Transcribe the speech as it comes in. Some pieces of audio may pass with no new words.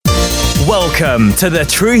Welcome to the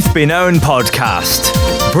Truth Be Known podcast,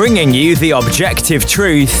 bringing you the objective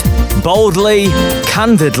truth boldly,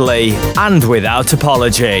 candidly, and without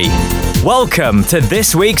apology. Welcome to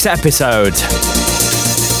this week's episode.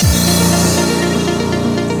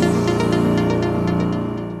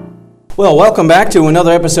 Well, welcome back to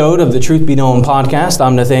another episode of the Truth Be Known podcast.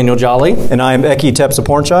 I'm Nathaniel Jolly. And I'm Eki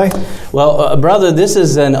Tepsapornchai. Well, brother, this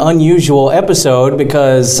is an unusual episode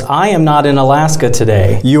because I am not in Alaska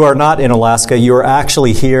today. You are not in Alaska. You are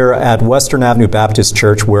actually here at Western Avenue Baptist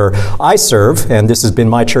Church where I serve, and this has been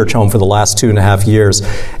my church home for the last 2.5 years.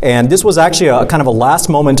 And this was actually a kind of a last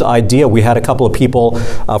moment idea. We had a couple of people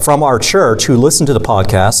from our church who listened to the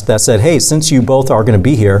podcast that said, hey, since you both are going to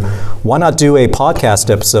be here, why not do a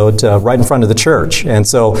podcast episode right in front of the church? And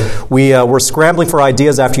so we were scrambling for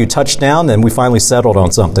ideas after you touched down, and we finally settled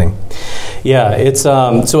on something. Yeah, it's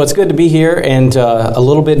good to be here, and a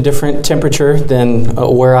little bit different temperature than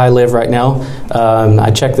where I live right now. I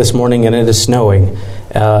checked this morning, and it is snowing,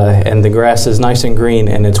 and the grass is nice and green,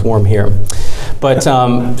 and it's warm here. But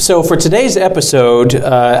so for today's episode,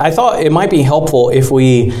 I thought it might be helpful if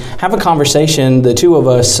we have a conversation, the two of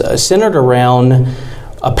us, centered around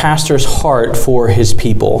a pastor's heart for his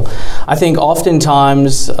people. I think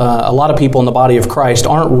oftentimes a lot of people in the body of Christ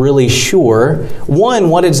aren't really sure,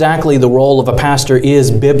 one, what exactly the role of a pastor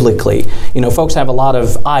is biblically. You know, folks have a lot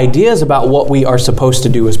of ideas about what we are supposed to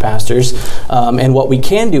do as pastors and what we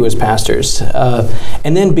can do as pastors.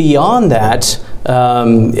 And then beyond that,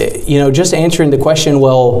 just answering the question,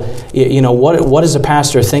 well, what does a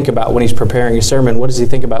pastor think about when he's preparing a sermon? What does he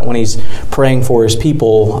think about when he's praying for his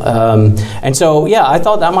people? And so, I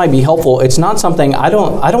thought that might be helpful. It's not something, I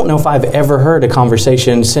don't know if I've ever heard a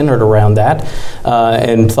conversation centered around that,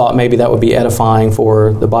 and thought maybe that would be edifying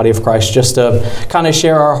for the body of Christ, just to kind of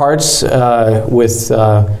share our hearts with,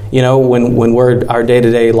 when we're our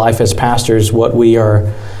day-to-day life as pastors, what we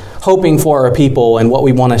are hoping for our people and what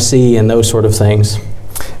we want to see and those sort of things.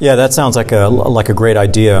 Yeah, that sounds like a great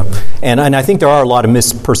idea. And I think there are a lot of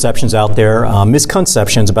misperceptions out there,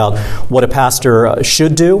 misconceptions about what a pastor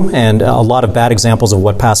should do, and a lot of bad examples of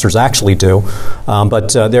what pastors actually do.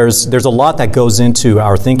 But there's a lot that goes into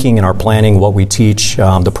our thinking and our planning, what we teach,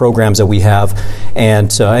 the programs that we have,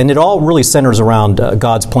 and it all really centers around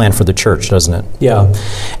God's plan for the church, doesn't it? Yeah,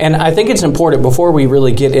 and I think it's important before we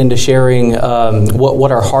really get into sharing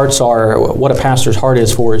what our hearts are, what a pastor's heart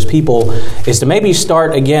is for his people, is to maybe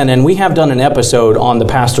start again. And we have done an episode on the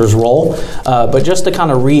pastor's role, but just to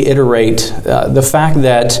kind of reiterate the fact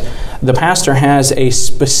that the pastor has a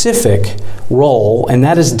specific role, and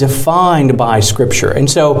that is defined by Scripture. And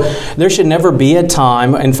so there should never be a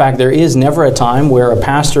time, in fact, there is never a time where a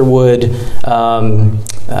pastor would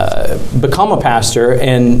become a pastor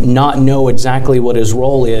and not know exactly what his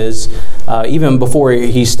role is, even before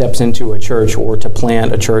he steps into a church or to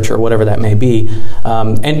plant a church or whatever that may be.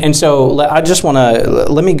 And so I just want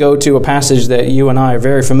to, let me go to a passage that you and I are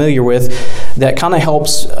very familiar with that kind of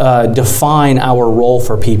helps define our role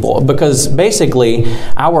for people. Because basically,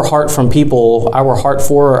 our heart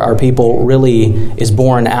for our people really is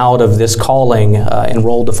born out of this calling and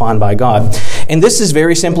role defined by God. And this is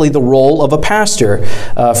very simply the role of a pastor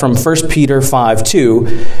from 1 Peter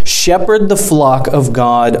 5:2. Shepherd the flock of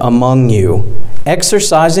God among you,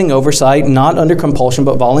 exercising oversight, not under compulsion,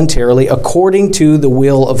 but voluntarily, according to the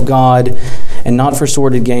will of God, and not for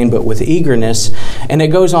sordid gain, but with eagerness. And it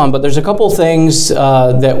goes on, but there's a couple things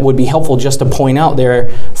that would be helpful just to point out there.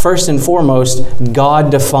 First and foremost,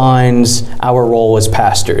 God defines our role as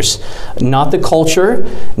pastors. Not the culture,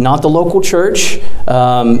 not the local church,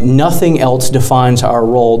 nothing else defines our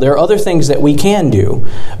role. There are other things that we can do,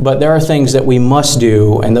 but there are things that we must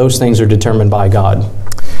do, and those things are determined by God.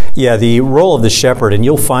 Yeah, the role of the shepherd, and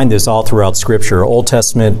you'll find this all throughout Scripture. Old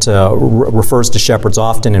Testament refers to shepherds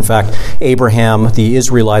often. In fact, Abraham, the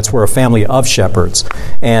Israelites were a family of shepherds.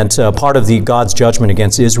 And part of God's judgment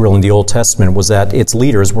against Israel in the Old Testament was that its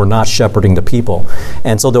leaders were not shepherding the people.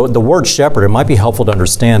 And so the word shepherd, it might be helpful to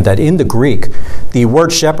understand that in the Greek, the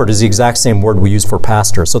word shepherd is the exact same word we use for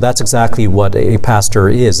pastor. So that's exactly what a pastor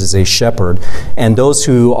is a shepherd. And those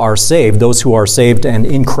who are saved and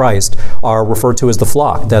in Christ are referred to as the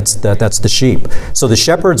flock. That's the sheep. So the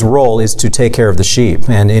shepherd's role is to take care of the sheep.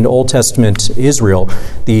 And in Old Testament Israel,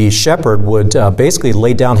 the shepherd would basically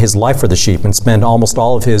lay down his life for the sheep and spend almost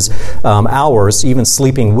all of his hours even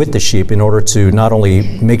sleeping with the sheep in order to not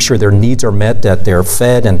only make sure their needs are met, that they're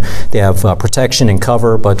fed and they have protection and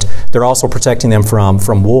cover, but they're also protecting them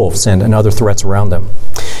from wolves and other threats around them.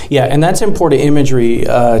 Yeah, and that's important imagery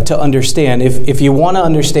to understand. If you want to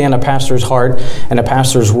understand a pastor's heart and a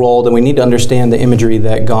pastor's role, then we need to understand the imagery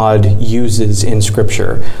that God uses in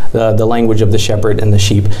Scripture, the language of the shepherd and the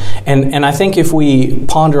sheep. And I think if we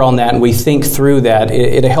ponder on that and we think through that,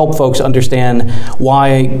 it'll help folks understand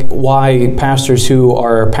why pastors who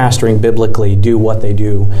are pastoring biblically do what they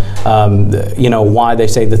do, why they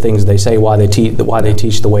say the things they say, why they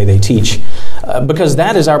teach the way they teach. Because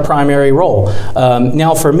that is our primary role.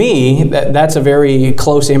 Now, for me, that's a very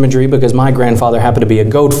close imagery because my grandfather happened to be a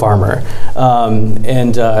goat farmer,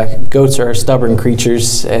 and goats are stubborn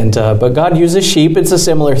creatures. But God uses sheep; it's a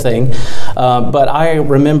similar thing. But I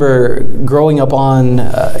remember growing up on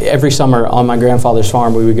every summer on my grandfather's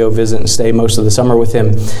farm. We would go visit and stay most of the summer with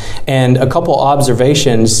him. And a couple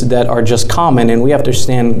observations that are just common, and we have to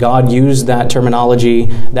understand God used that terminology,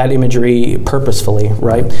 that imagery purposefully,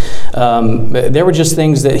 right? There were just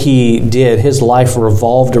things that he did. His life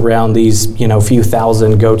revolved around these, few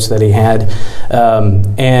thousand goats that he had.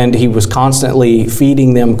 And he was constantly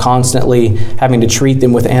feeding them, constantly having to treat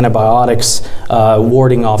them with antibiotics,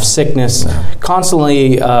 warding off sickness,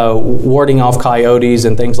 constantly warding off coyotes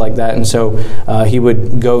and things like that. And so he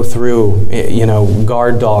would go through,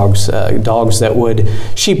 guard dogs,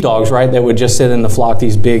 sheepdogs, right, that would just sit in the flock,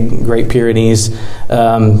 these big Great Pyrenees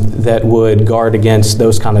that would guard against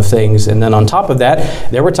those kind of things. And then on top of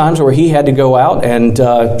that, there were times where he had to go out and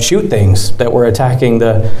shoot things that were attacking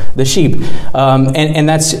the sheep. And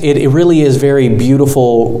that's it really is very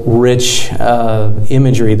beautiful, rich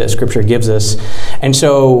imagery that Scripture gives us. And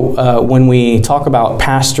so when we talk about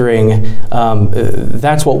pastoring,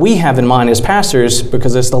 that's what we have in mind as pastors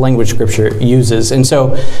because it's the language Scripture uses. And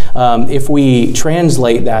so if we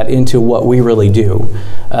translate that into what we really do,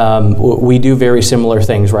 we do very similar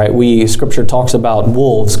things, right? Scripture talks about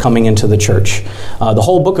wolves coming into the church. The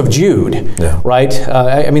whole book of Jude, right?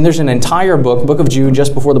 There's an entire book of Jude,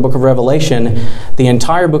 just before the book of Revelation. The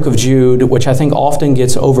entire book of Jude, which I think often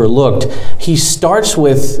gets overlooked, he starts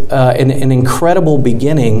with an incredible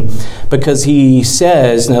beginning because he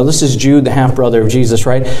says, now this is Jude, the half-brother of Jesus,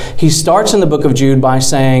 right? He starts in the book of Jude by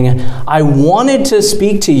saying, I wanted to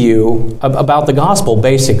speak to you about the gospel,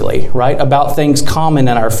 basically, right? About things common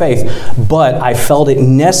in our faith, but I felt it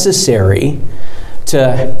necessary to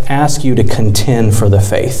ask you to contend for the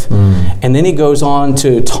faith. And then he goes on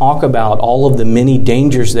to talk about all of the many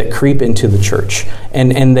dangers that creep into the church,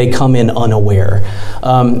 and they come in unaware.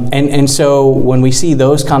 And so when we see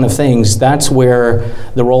those kind of things, that's where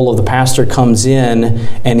the role of the pastor comes in,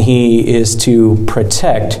 and he is to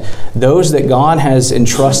protect those that God has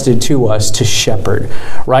entrusted to us to shepherd,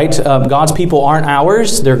 right? God's people aren't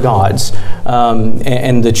ours, they're God's.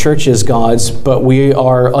 And the church is God's, but we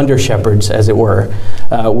are under shepherds, as it were.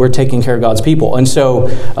 We're taking care of God's people. And so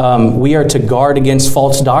we are to guard against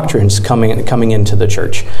false doctrines coming into the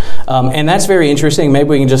church. And that's very interesting. Maybe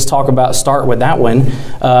we can just start with that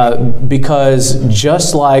one, because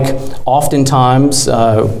just like oftentimes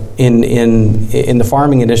in the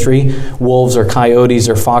farming industry, wolves or coyotes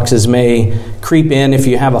or foxes may creep in if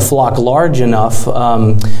you have a flock large enough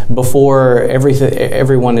before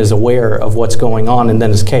everyone is aware of what's going on, and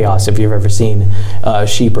then it's chaos if you've ever seen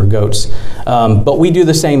sheep or goats. But we do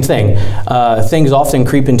the same thing. Things often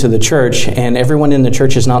creep into the church, and everyone in the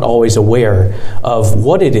church is not always aware of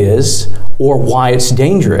what it is or why it's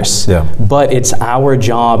dangerous. But it's our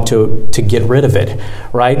job to get rid of it,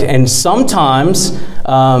 right? And sometimes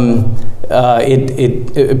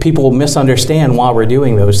people misunderstand why we're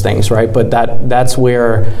doing those things, right? But that's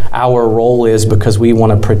where our role is, because we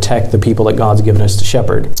want to protect the people that God's given us to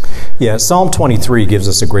shepherd. Yeah, Psalm 23 gives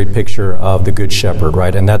us a great picture of the Good Shepherd,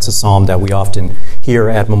 right? And that's a psalm that we often hear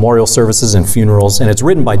at memorial services and funerals. And it's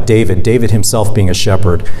written by David himself being a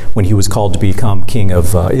shepherd when he was called to become king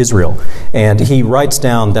of Israel. And he writes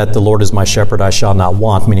down that the Lord is my shepherd, I shall not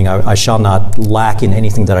want, meaning I shall not lack in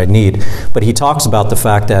anything that I need. But he talks about the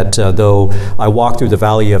fact that though I walk through the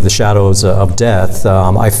valley of the shadows of death,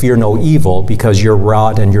 I fear no evil, because your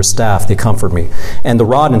rod and your staff, they comfort me. And the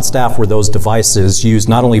rod and staff were those devices used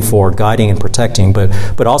not only for guiding and protecting,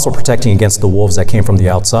 but also protecting against the wolves that came from the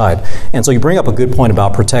outside. And so you bring up a good point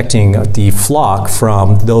about protecting the flock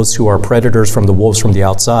from those who are predators, from the wolves from the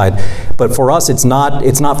outside. But for us, it's not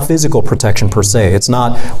physical protection per se. It's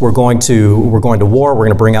not we're going to war, we're going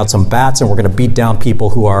to bring out some bats, and we're going to beat down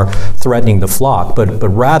people who are threatening the flock. But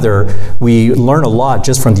rather, we learn a lot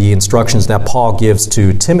just from the instructions that Paul gives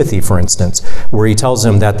to Timothy, for instance, where he tells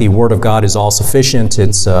him that the Word of God is all sufficient,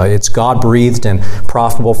 it's God-breathed and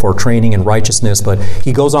profitable for for training in righteousness, but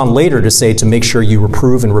he goes on later to say to make sure you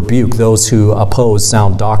reprove and rebuke those who oppose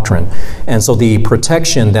sound doctrine. And so the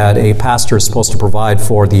protection that a pastor is supposed to provide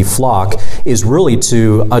for the flock is really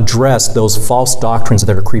to address those false doctrines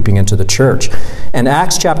that are creeping into the church. And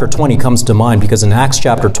Acts chapter 20 comes to mind because in Acts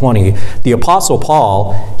chapter 20, the Apostle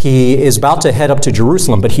Paul, he is about to head up to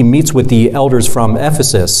Jerusalem, but he meets with the elders from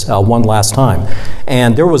Ephesus one last time.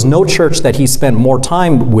 And there was no church that he spent more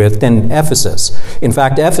time with than Ephesus. In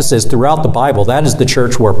fact, Ephesus, throughout the Bible, that is the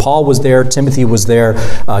church where Paul was there, Timothy was there,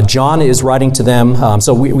 John is writing to them.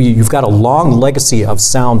 So you've got a long legacy of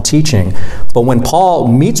sound teaching. But when Paul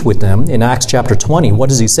meets with them in Acts chapter 20, what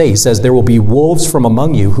does he say? He says, there will be wolves from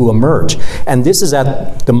among you who emerge. And this is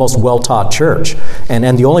at the most well-taught church.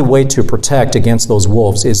 And the only way to protect against those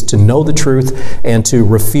wolves is to know the truth and to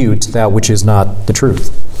refute that which is not the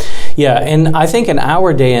truth. Yeah, and I think in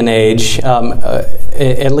our day and age,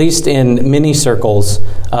 at least in many circles,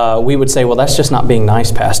 we would say, well, that's just not being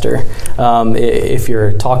nice, Pastor. If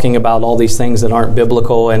you're talking about all these things that aren't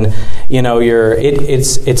biblical, and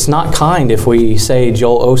it's not kind if we say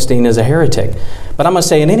Joel Osteen is a heretic. But I'm going to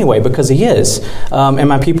say it anyway because he is, and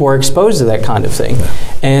my people are exposed to that kind of thing.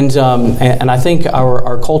 And I think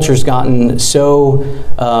our culture's gotten so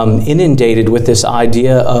inundated with this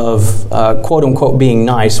idea of quote unquote being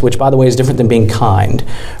nice, which by the way is different than being kind,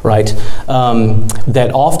 right?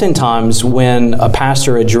 That oftentimes when a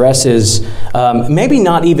pastor addresses maybe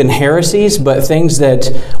not even heresies, but things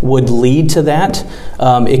that would lead to that,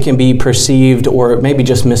 it can be perceived or maybe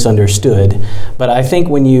just misunderstood. But I think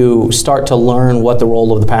when you start to learn what the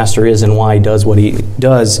role of the pastor is and why he does what he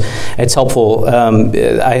does, it's helpful.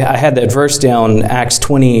 I had that verse down, Acts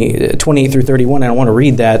 20, 28 through 31, and I want to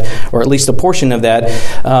read that, or at least a portion of that,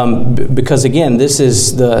 because again, this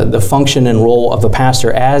is the function and role of the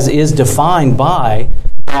pastor as is defined by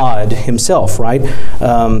God himself, right?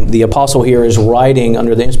 The apostle here is writing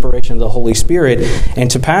under the inspiration of the Holy Spirit, and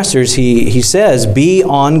to pastors he says, be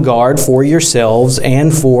on guard for yourselves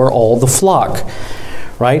and for all the flock.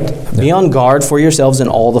 Right? Yeah. Be on guard for yourselves and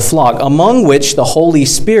all the flock, among which the Holy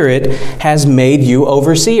Spirit has made you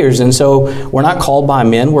overseers. And so we're not called by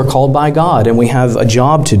men, we're called by God, and we have a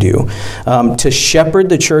job to do, to shepherd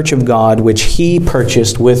the church of God, which he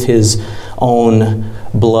purchased with his own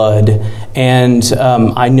blood. And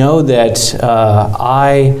I know that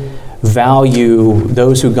I value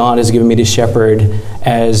those who God has given me to shepherd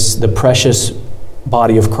as the precious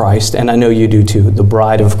body of Christ, and I know you do too, the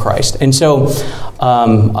bride of Christ. And so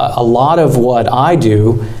a lot of what I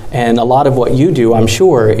do and a lot of what you do, I'm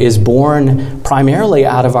sure, is born primarily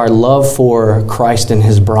out of our love for Christ and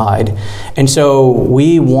his bride. And so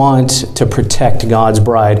we want to protect God's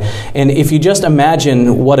bride. And if you just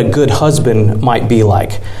imagine what a good husband might be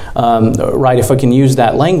like, right, if I can use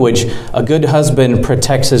that language, a good husband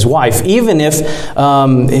protects his wife, even if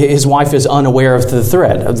his wife is unaware of the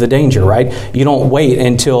threat, of the danger, right? You don't wait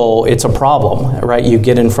until it's a problem, right? You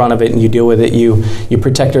get in front of it and you deal with it. You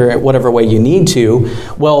protect her whatever way you need to.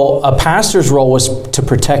 Well, a pastor's role was to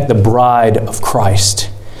protect the bride of Christ.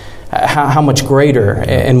 How much greater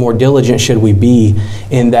and more diligent should we be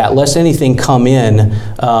in that, lest anything come in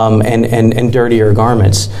and dirty your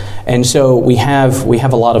garments. And so we have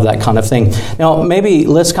a lot of that kind of thing. Now, maybe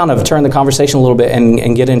let's kind of turn the conversation a little bit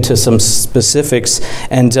and get into some specifics.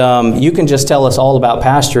 And you can just tell us all about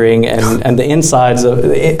pastoring and the insights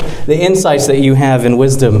that you have in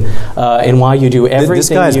wisdom and why you do everything. This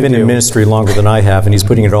guy's been in ministry longer than I have, and he's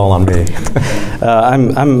putting it all on me.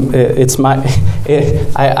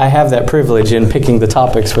 I have that privilege in picking the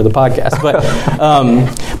topics for the podcast.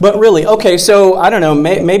 But really, okay, so I don't know,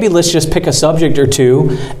 maybe let's just pick a subject or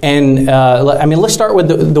two. And let's start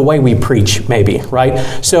with the way we preach, maybe, right?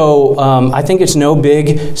 So I think it's no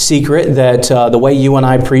big secret that the way you and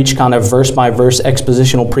I preach, kind of verse by verse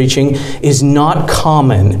expositional preaching, is not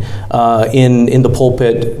common in the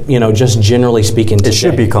pulpit, just generally speaking today. It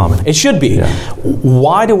should be common. It should be. Yeah.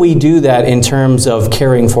 Why do we do that in terms of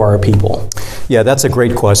caring for our people? Yeah, that's a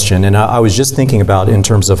great question. And I was just thinking about in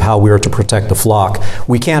terms of how we are to protect the flock.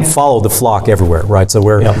 We can't follow the flock everywhere, right? So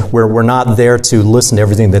we're not there to listen to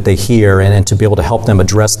everything that they hear and to be able to help them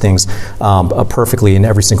address things perfectly in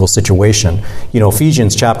every single situation.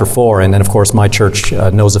 Ephesians chapter 4, and then of course my church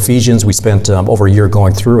knows Ephesians. We spent over a year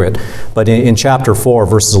going through it. But in chapter 4,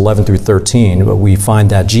 verses 11 through 13, we find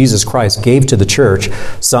that Jesus Christ gave to the church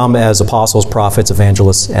some as apostles, prophets,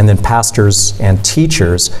 evangelists, and then pastors and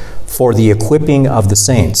teachers for the equipping of the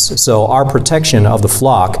saints. So our protection of the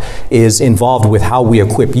flock is involved with how we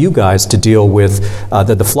equip you guys to deal with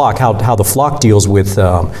the flock, how the flock deals with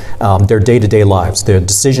their day-to-day lives, the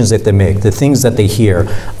decisions that they make, the things that they hear,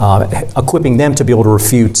 equipping them to be able to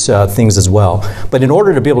refute things as well. But in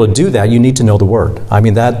order to be able to do that, you need to know the Word. I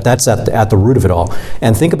mean, that's at the root of it all.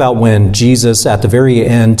 And think about when Jesus, at the very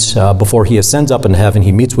end, before he ascends up in heaven,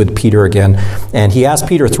 he meets with Peter again, and he asked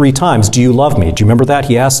Peter 3 times, "Do you love me?" Do you remember that?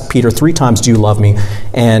 He asked Peter 3 times, "Do you love me?"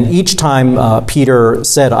 And each time Peter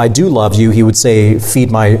said, "I do love you," he would say,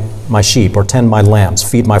 "Feed my sheep," or "Tend my lambs,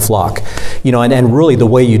 feed my flock." And really the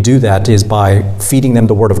way you do that is by feeding them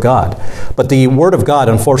the Word of God. But the Word of God,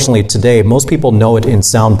 unfortunately today, most people know it in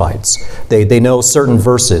sound bites. They know certain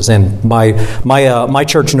verses, and my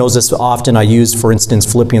church knows this often. I use, for instance,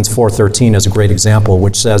 Philippians 4:13 as a great example,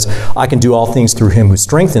 which says, "I can do all things through him who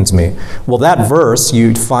strengthens me." Well, that verse,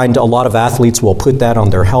 you'd find a lot of athletes will put that on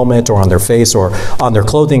their helmet or on their face or on their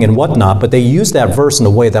clothing and whatnot, but they use that verse in a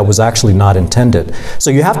way that was actually not intended. So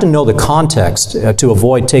you have to know the context to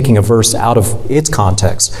avoid taking a verse out of its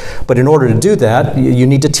context. But in order to do that, you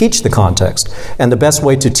need to teach the context. And the best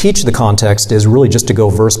way to teach the context is really just to go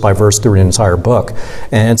verse by verse through an entire book.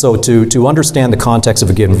 And so to understand the context of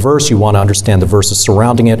a given verse, you want to understand the verses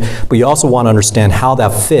surrounding it, but you also want to understand how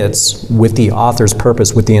that fits with the author's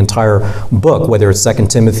purpose with the entire book, whether it's 2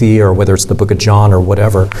 Timothy or whether it's the book of John or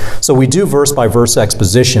whatever. So we do verse by verse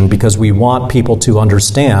exposition because we want people to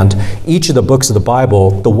understand each of the books of the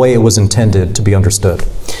Bible the way it was intended to be understood.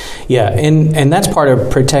 Yeah, and that's part of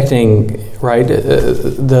protecting, right,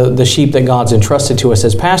 the sheep that God's entrusted to us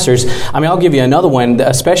as pastors. I mean, I'll give you another one,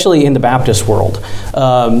 especially in the Baptist world,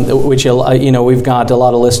 which, we've got a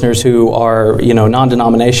lot of listeners who are,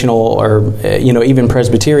 non-denominational or, even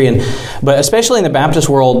Presbyterian. But especially in the Baptist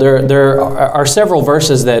world, there are several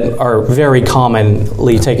verses that are very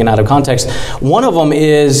commonly taken out of context. One of them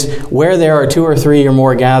is, where there are 2 or 3 or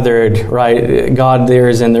more gathered, right, God there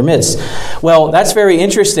is in their midst. Well, that's very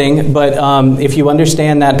interesting. But if you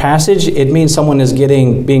understand that passage, it means someone is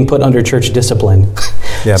being put under church discipline.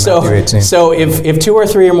 Yeah, Matthew 18. So if 2 or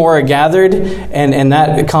 3 or more are gathered, and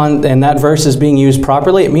that verse is being used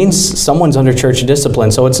properly, it means someone's under church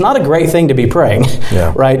discipline. So it's not a great thing to be praying,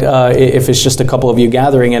 right? If it's just a couple of you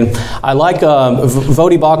gathering. And I like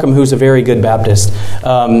Voddie Baucham, who's a very good Baptist.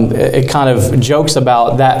 It kind of jokes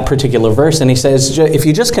about that particular verse, and he says, if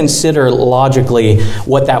you just consider logically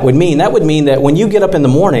what that would mean that when you get up in the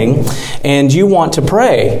morning and you want to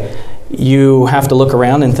pray, you have to look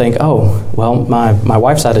around and think, oh, well, my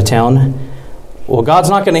wife's out of town. Well, God's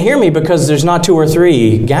not going to hear me because there's not 2 or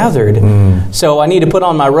 3 gathered. So I need to put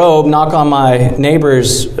on my robe, knock on my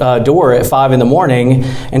neighbor's door at 5 in the morning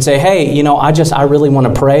and say, hey, I really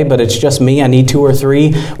want to pray, but it's just me. I need 2 or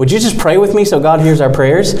 3. Would you just pray with me so God hears our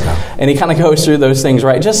prayers? Yeah. And he kind of goes through those things,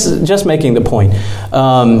 right? Just making the point.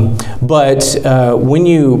 But when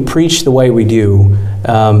you preach the way we do,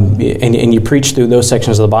 and you preach through those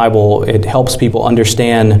sections of the Bible, it helps people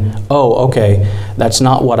understand, oh, okay, that's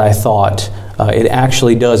not what I thought. It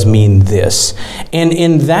actually does mean this. And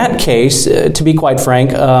in that case, to be quite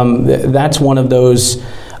frank, that's one of those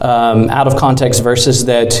out of context verses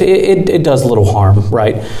that it does little harm,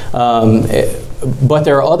 right? But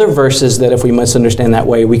there are other verses that if we misunderstand that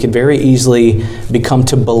way, we could very easily become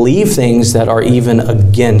to believe things that are even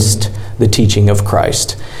against the teaching of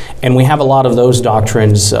Christ. And we have a lot of those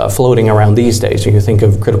doctrines floating around these days. You think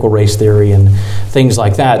of critical race theory and things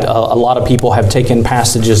like that. A lot of people have taken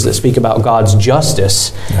passages that speak about God's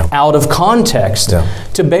justice out of context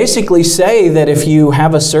to basically say that if you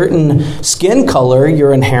have a certain skin color,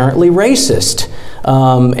 you're inherently racist.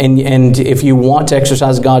 And if you want to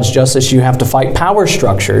exercise God's justice, you have to fight power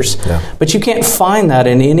structures. But you can't find that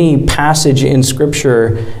in any passage in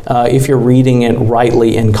Scripture if you're reading it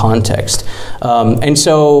rightly in context. And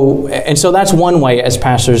so that's one way as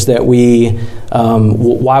pastors that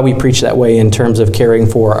why we preach that way in terms of caring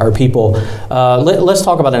for our people. Let's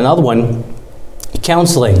talk about another one,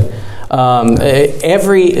 counseling.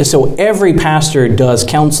 Every pastor does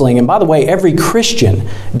counseling, and by the way, every Christian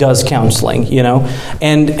does counseling,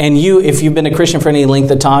 and you, if you've been a Christian for any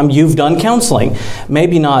length of time, you've done counseling.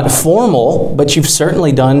 Maybe not formal, but you've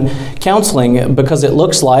certainly done counseling, because it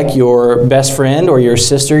looks like your best friend or your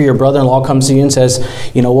sister, your brother-in-law comes to you and says,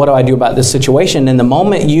 what do I do about this situation? And the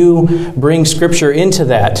moment you bring Scripture into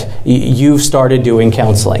that, you've started doing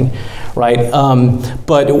counseling. Right,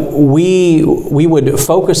 but we would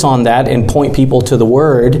focus on that and point people to the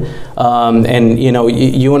Word, and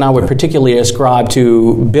you and I would particularly ascribe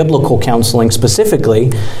to biblical counseling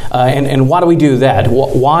specifically. And why do we do that?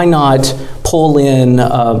 Why not pull in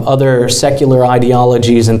other secular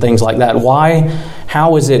ideologies and things like that?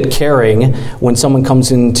 How is it caring when someone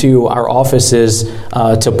comes into our offices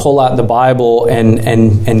to pull out the Bible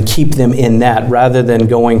and keep them in that rather than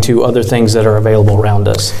going to other things that are available around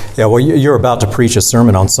us? Yeah, well, you're about to preach a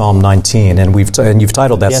sermon on Psalm 19, and you've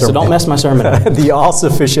titled that sermon. So don't mess my sermon up. The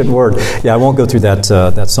all-sufficient Word. Yeah, I won't go through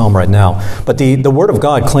that psalm right now. But the Word of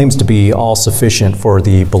God claims to be all-sufficient for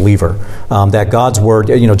the believer. That God's Word,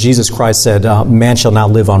 Jesus Christ said, man shall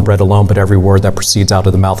not live on bread alone, but every word that proceeds out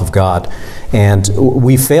of the mouth of God. And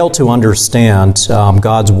we fail to understand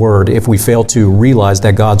God's Word if we fail to realize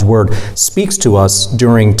that God's Word speaks to us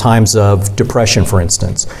during times of depression, for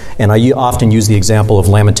instance. And I often use the example of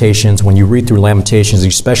Lamentations. When you read through Lamentations, you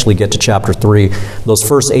especially get to chapter 3, those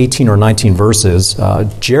first 18 or 19 verses,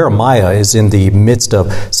 Jeremiah is in the midst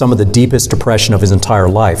of some of the deepest depression of his entire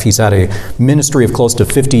life. He's had a ministry of close to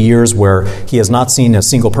 50 years where he has not seen a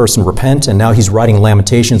single person repent, and now he's writing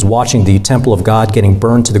Lamentations, watching the temple of God getting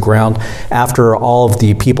burned to the ground after all of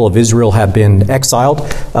the people of Israel have been exiled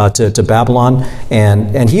to Babylon.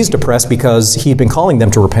 And he's depressed because he'd been calling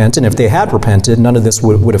them to repent, and if they had repented, none of this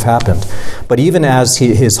would have happened. But even as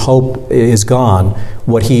his hope is gone,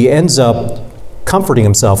 what he ends up comforting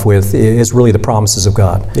himself with is really the promises of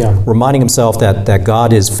God. Yeah. Reminding himself that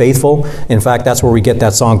God is faithful. In fact, that's where we get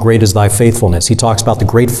that song, Great is Thy Faithfulness. He talks about the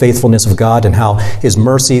great faithfulness of God and how His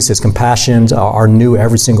mercies, His compassions are new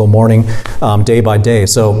every single morning, day by day.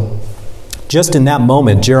 So just in that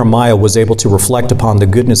moment, Jeremiah was able to reflect upon the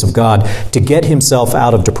goodness of God to get himself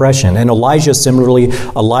out of depression. And Elijah, similarly,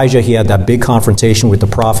 he had that big confrontation with the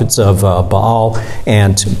prophets of Baal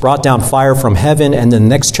and brought down fire from heaven. And then the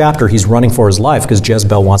next chapter, he's running for his life because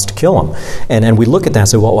Jezebel wants to kill him. And we look at that and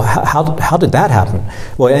say, well, how did that happen?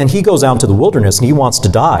 Well, and he goes out into the wilderness and he wants to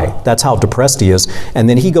die. That's how depressed he is. And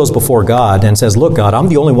then he goes before God and says, look, God, I'm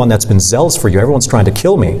the only one that's been zealous for you. Everyone's trying to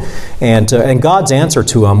kill me. And God's answer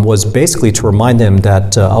to him was basically to remind him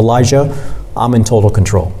that, Elijah, I'm in total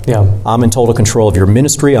control. Yeah. I'm in total control of your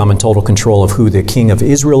ministry. I'm in total control of who the king of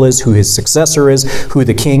Israel is, who his successor is, who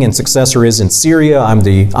the king and successor is in Syria. I'm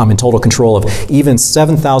in total control of even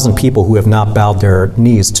 7,000 people who have not bowed their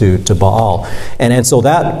knees to Baal. And so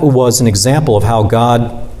that was an example of how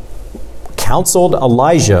God counseled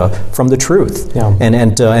Elijah from the truth. Yeah.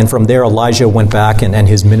 And from there, Elijah went back and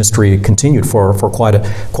his ministry continued for quite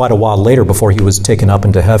a while later before he was taken up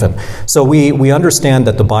into heaven. So we understand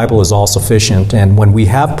that the Bible is all sufficient, and when we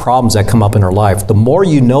have problems that come up in our life, the more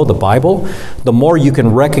you know the Bible, the more you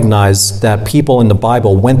can recognize that people in the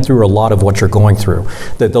Bible went through a lot of what you're going through.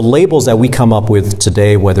 The labels that we come up with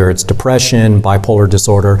today, whether it's depression, bipolar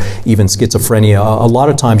disorder, even schizophrenia, a lot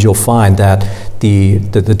of times you'll find that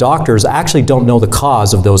the doctors actually don't know the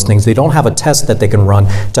cause of those things. They don't have a test that they can run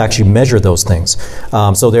to actually measure those things.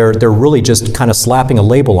 So they're really just kind of slapping a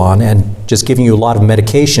label on and just giving you a lot of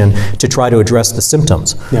medication to try to address the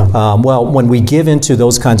symptoms. Yeah. Well, when we give into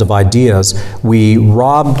those kinds of ideas, we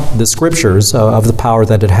rob the Scriptures of the power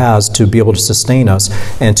that it has to be able to sustain us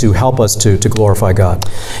and to help us to glorify God.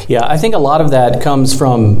 Yeah, I think a lot of that comes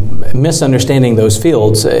from misunderstanding those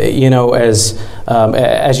fields. As you know,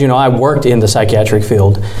 I worked in the psychiatric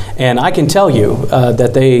field, and I can tell you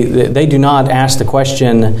that they do not ask the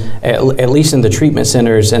question, at least in the treatment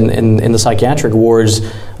centers and in the psychiatric wards,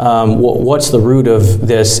 what's the root of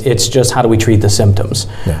this? It's just how do we treat the symptoms,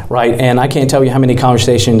 right? And I can't tell you how many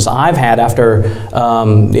conversations I've had after,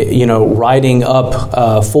 writing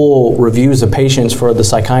up full reviews of patients for the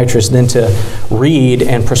psychiatrist, then to read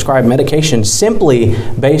and prescribe medication simply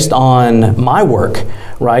based on my work,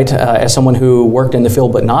 right? As someone who worked in the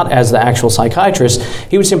field but not as the actual psychiatrist,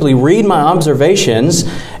 he would simply read my observations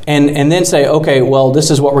and then say, okay, well,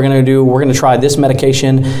 this is what we're going to do. We're going to try this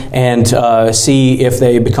medication and see if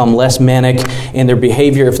they become less manic in their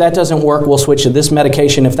behavior. If that doesn't work, we'll switch to this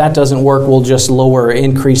medication. If that doesn't work, we'll just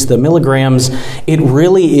increase the milligrams. It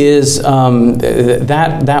really is,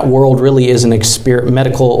 that world really is an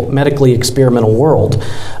medically experimental world.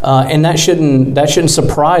 And that shouldn't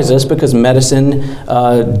surprise us because medicine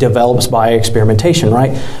develops by experimentation,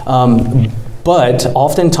 right? But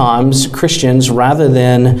oftentimes, Christians, rather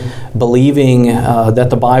than believing that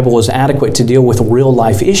the Bible is adequate to deal with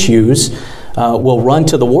real-life issues, will run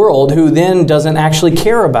to the world, who then doesn't actually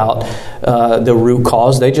care about the root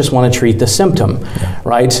cause. They just want to treat the symptom,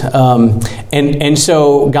 right? And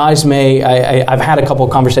so guys I've had a couple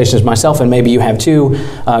of conversations myself, and maybe you have too.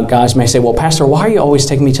 Guys may say, well, Pastor, why are you always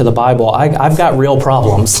taking me to the Bible? I've got real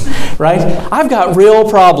problems, right? I've got real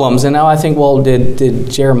problems. And now I think, well, did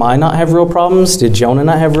Jeremiah not have real problems? Did Jonah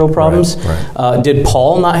not have real problems? Right. Did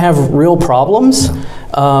Paul not have real problems?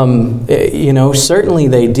 Certainly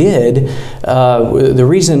they did. The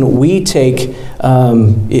reason we take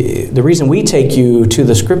you to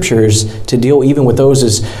the Scriptures to deal even with those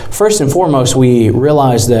is, first and foremost, we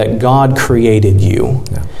realize that God created you.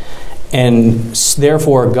 Yeah. And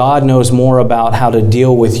therefore, God knows more about how to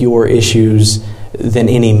deal with your issues than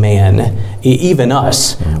any man, even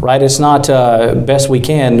us, right? It's not best we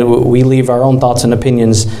can. We leave our own thoughts and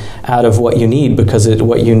opinions out of what you need, because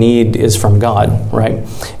what you need is from God, right?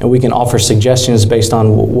 And we can offer suggestions based on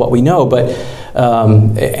what we know. But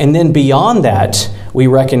and then beyond that, we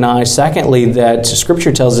recognize, secondly, that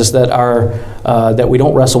Scripture tells us that that we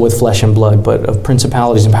don't wrestle with flesh and blood, but of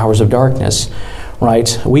principalities and powers of darkness,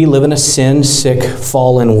 right? We live in a sin-sick,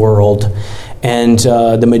 fallen world. And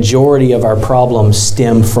the majority of our problems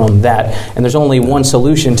stem from that. And there's only one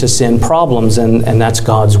solution to sin problems, and that's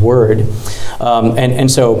God's Word.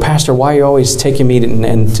 And so, Pastor, why are you always taking me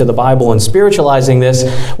to the Bible and spiritualizing this?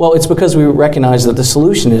 Well, it's because we recognize that the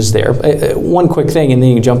solution is there. One quick thing, and then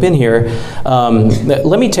you can jump in here.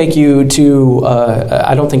 Let me take you to,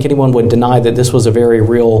 I don't think anyone would deny that this was a very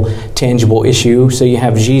real, tangible issue. So you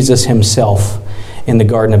have Jesus himself in the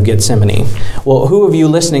Garden of Gethsemane. Well, who of you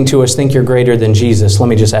listening to us think you're greater than Jesus? Let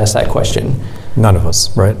me just ask that question. None of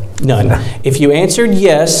us, right? None. If you answered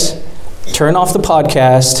yes, turn off the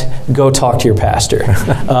podcast, go talk to your pastor,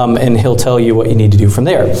 and he'll tell you what you need to do from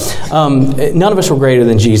there. None of us were greater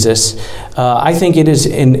than Jesus. I think it is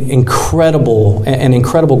an incredible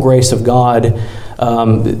grace of God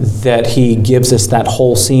that he gives us that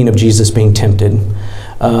whole scene of Jesus being tempted.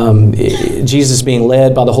 Jesus being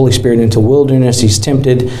led by the Holy Spirit into wilderness, he's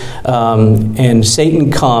tempted, and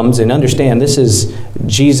Satan comes, and understand this is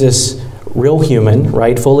Jesus, real human,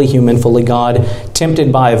 right? Fully human, fully God,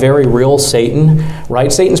 tempted by a very real Satan,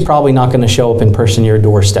 right? Satan's probably not going to show up in person at your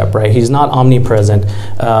doorstep, right? He's not omnipresent,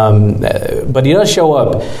 but he does show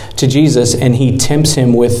up to Jesus, and he tempts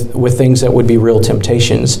him with things that would be real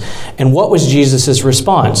temptations. And what was Jesus'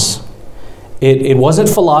 response? It wasn't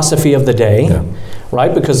philosophy of the day, yeah,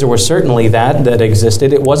 right? Because there was certainly that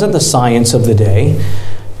existed. It wasn't the science of the day.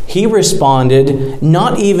 He responded,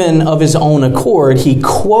 not even of his own accord, he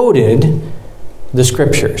quoted the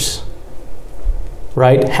Scriptures.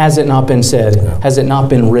 Right? Has it not been said? Yeah. Has it not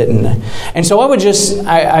been written? And so I would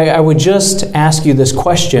just ask you this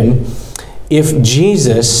question. If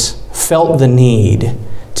Jesus felt the need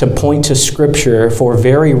to point to Scripture for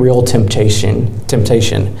very real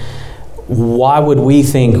temptation, why would we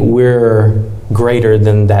think we're greater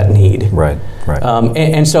than that need? Right.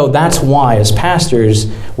 And so that's why, as pastors,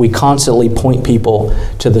 we constantly point people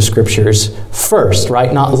to the Scriptures first,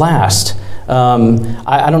 right? Not last.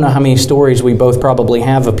 I don't know how many stories we both probably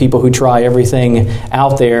have of people who try everything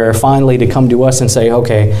out there, finally to come to us and say,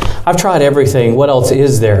 okay, I've tried everything. What else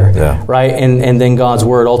is there? Yeah. Right? And then God's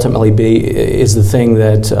Word ultimately is the thing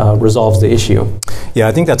that resolves the issue. Yeah,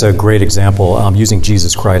 I think that's a great example using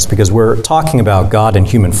Jesus Christ, because we're talking about God in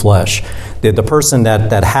human flesh, the person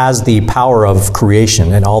that has the power of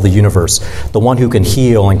creation and all the universe, the one who can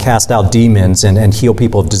heal and cast out demons and heal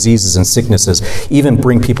people of diseases and sicknesses, even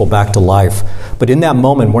bring people back to life. But in that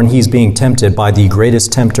moment when he's being tempted by the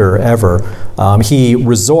greatest tempter ever, he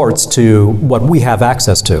resorts to what we have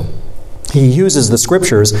access to. He uses the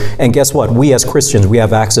Scriptures, and guess what? We as Christians, we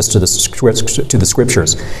have access to the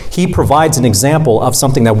Scriptures. He provides an example of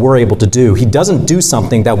something that we're able to do. He doesn't do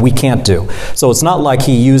something that we can't do. So it's not like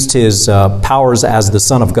he used his powers as the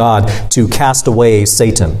Son of God to cast away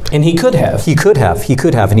Satan. And he could have. He could have,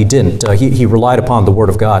 and he didn't. He relied upon the Word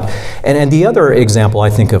of God. And the other example I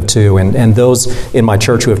think of too, and those in my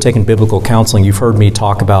church who have taken biblical counseling, you've heard me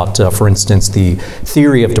talk about, for instance, the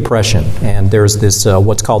theory of depression. And there's this,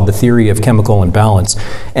 what's called the theory of chemical imbalance.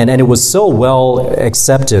 And it was so well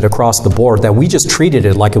accepted across the board that we just treated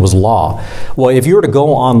it like it was law. Well, if you were to go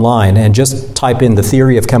online and just type in the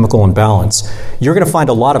theory of chemical imbalance, you're going to find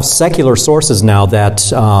a lot of secular sources now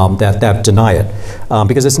that deny it,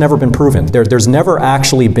 because it's never been proven. There's never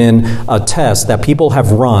actually been a test that people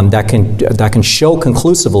have run that can show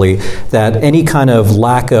conclusively that any kind of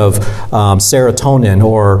lack of serotonin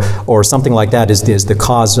or something like that is the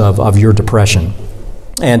cause of your depression.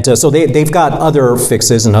 And so they've got other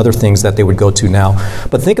fixes and other things that they would go to now.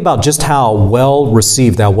 But think about just how well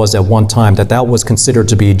received that was at one time, that was considered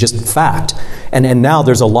to be just fact. And now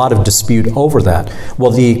there's a lot of dispute over that.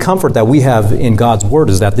 Well, the comfort that we have in God's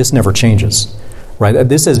Word is that this never changes. Right?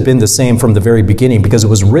 This has been the same from the very beginning, because it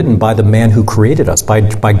was written by the man who created us, by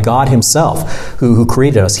God himself who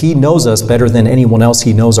created us. He knows us better than anyone else.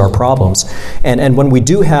 He knows our problems. And when we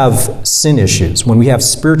do have sin issues, when we have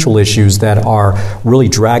spiritual issues that are really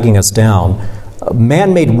dragging us down,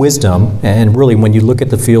 man-made wisdom, and really when you look at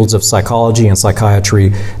the fields of psychology and psychiatry,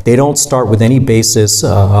 they don't start with any basis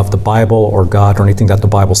of the Bible or God or anything that the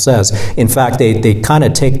Bible says. In fact, they kind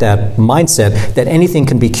of take that mindset that anything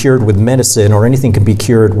can be cured with medicine or anything can be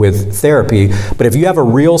cured with therapy. But if you have a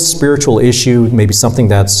real spiritual issue, maybe something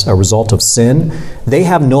that's a result of sin, they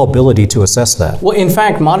have no ability to assess that. Well, in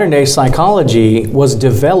fact, modern-day psychology was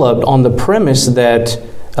developed on the premise that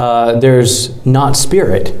there's not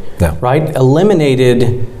spirit, right?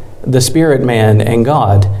 Eliminated the spirit man and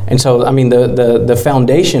God. And so, I mean, the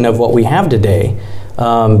foundation of what we have today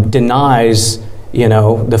denies,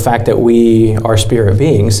 the fact that we are spirit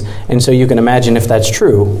beings. And so you can imagine if that's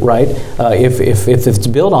true, right? If it's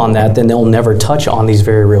built on that, then they'll never touch on these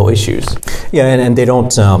very real issues. Yeah, and they don't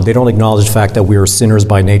acknowledge the fact that we are sinners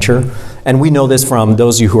by nature. And we know this from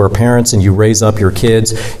those of you who are parents and you raise up your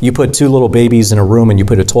kids. You put two little babies in a room and you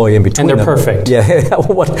put a toy in between them. And they're perfect. Yeah.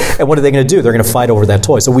 What are they going to do? They're going to fight over that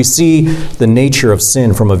toy. So we see the nature of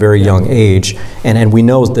sin from a very young age. And we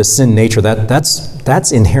know the sin nature,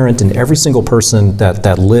 that's inherent in every single person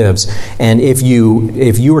that lives. And if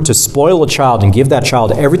you were to spoil a child and give that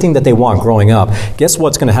child everything that they want growing up, guess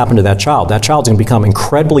what's going to happen to that child? That child's going to become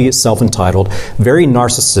incredibly self-entitled, very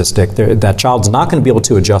narcissistic. That child's not going to be able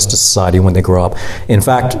to adjust to society when they grow up. In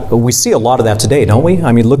fact, we see a lot of that today, don't we?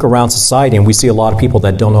 I mean, look around society and we see a lot of people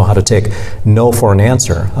that don't know how to take no for an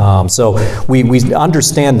answer. So we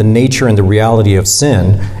understand the nature and the reality of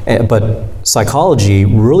sin, but psychology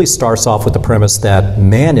really starts off with the premise that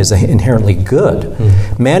man is inherently good.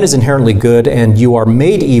 Mm-hmm. Man is inherently good, and you are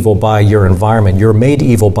made evil by your environment. You're made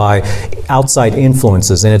evil by outside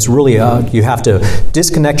influences, and it's really you have to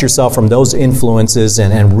disconnect yourself from those influences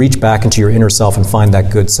and reach back into your inner self and find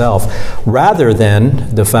that good self, rather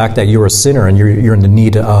than the fact that you're a sinner and you're in the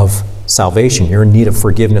need of salvation. You're in need of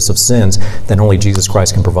forgiveness of sins that only Jesus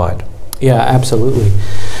Christ can provide. Yeah, absolutely.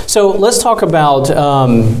 So let's talk about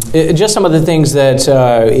just some of the things that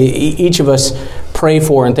each of us pray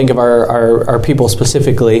for and think of our people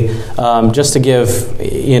specifically. Just to give,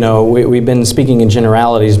 we've been speaking in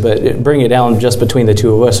generalities, but bring it down just between the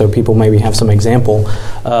two of us so people maybe have some example.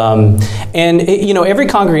 Every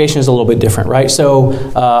congregation is a little bit different, right? So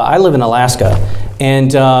I live in Alaska,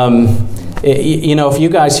 and if you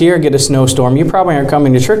guys here get a snowstorm, you probably aren't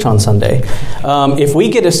coming to church on Sunday. If we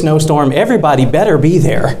get a snowstorm, everybody better be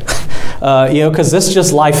there. Because this is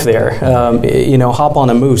just life there. Hop on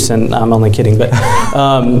a moose, and I'm only kidding,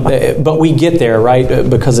 but we get there, right?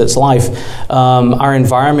 Because it's life. Our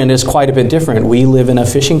environment is quite a bit different. We live in a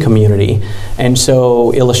fishing community, and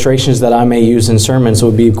so illustrations that I may use in sermons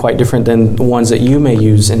would be quite different than the ones that you may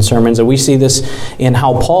use in sermons. And we see this in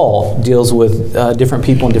how Paul deals with different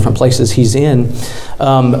people in different places he's in.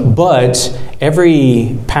 But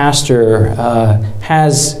every pastor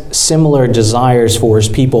has similar desires for his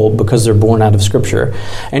people because they're born out of Scripture.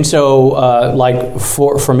 And so,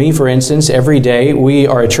 for me, for instance, every day we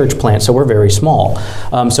are a church plant, so we're very small.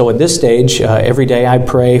 So at this stage, every day I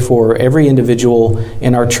pray for every individual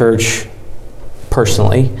in our church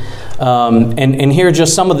personally. And here are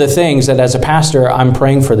just some of the things that as a pastor I'm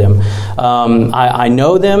praying for them. I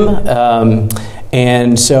know them.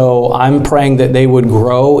 And so I'm praying that they would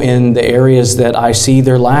grow in the areas that I see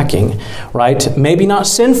they're lacking, right? Maybe not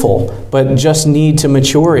sinful, but just need to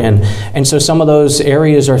mature in. And so some of those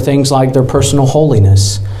areas are things like their personal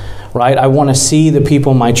holiness, right? I want to see the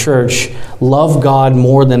people in my church love God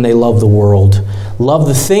more than they love the world. Love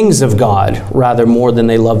the things of God, rather, more than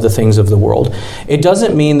they love the things of the world. It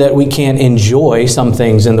doesn't mean that we can't enjoy some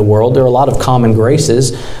things in the world. There are a lot of common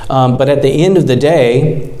graces. But at the end of the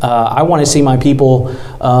day, I want to see my people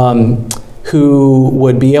who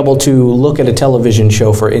would be able to look at a television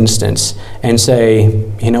show, for instance, and say,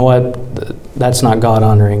 you know what, that's not God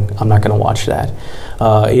honoring. I'm not going to watch that.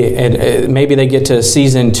 Maybe they get to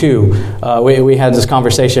season 2. We had this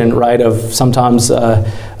conversation, right, of sometimes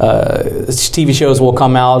TV shows will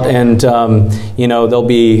come out and they'll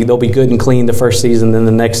be good and clean the first season, then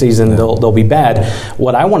the next season they'll be bad.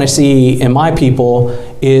 What I want to see in my people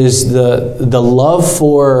is the love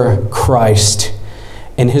for Christ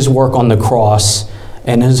and His work on the cross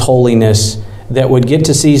and His holiness, that would get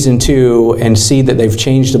to season 2 and see that they've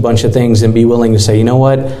changed a bunch of things and be willing to say, you know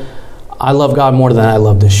what, I love God more than I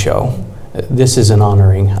love this show. This isn't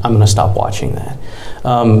honoring. I'm going to stop watching that.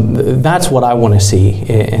 That's what I want to see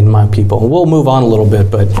in my people. We'll move on a little bit,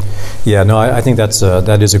 but yeah, no, I think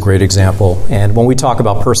that is a great example. And when we talk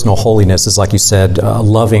about personal holiness, it's like you said,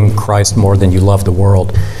 loving Christ more than you love the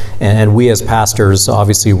world. And we as pastors,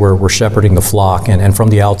 obviously, we're shepherding the flock. And from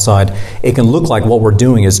the outside, it can look like what we're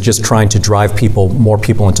doing is just trying to drive more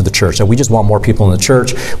people into the church. So we just want more people in the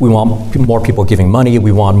church. We want more people giving money.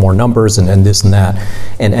 We want more numbers and this and that.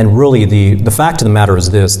 And really, the fact of the matter is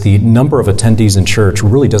this: the number of attendees in church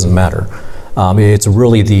really doesn't matter. It's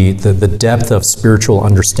really the depth of spiritual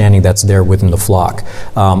understanding that's there within the flock.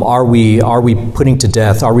 Are we putting to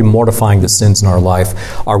death? Are we mortifying the sins in our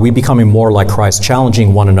life? Are we becoming more like Christ,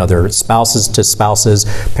 challenging one another, spouses to spouses,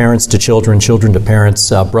 parents to children, children to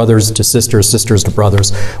parents, brothers to sisters, sisters to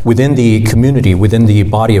brothers, within the community, within the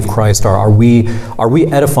body of Christ? Are we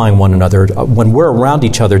edifying one another? When we're around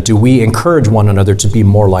each other, do we encourage one another to be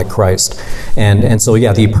more like Christ? And so,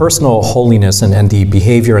 yeah, the personal holiness and the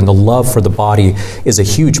behavior and the love for the body is a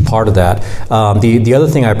huge part of that. The other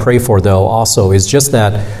thing I pray for, though, also is just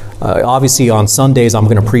that obviously on Sundays I'm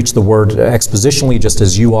going to preach the Word expositionally, just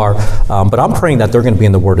as you are, but I'm praying that they're going to be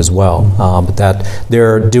in the Word as well, that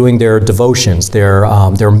they're doing their devotions,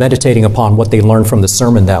 they're meditating upon what they learned from the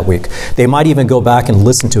sermon that week. They might even go back and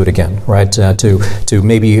listen to it again, right, to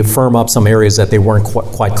maybe firm up some areas that they weren't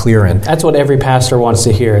quite clear in. That's what every pastor wants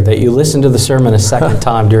to hear, that you listen to the sermon a second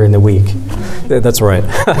time during the week. That's right.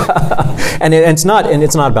 And it's not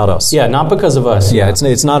about us. Yeah, not because of us. Yeah,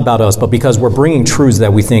 it's not about us, but because we're bringing truths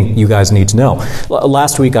that we think you guys need to know.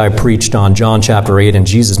 Last week I preached on John chapter 8, and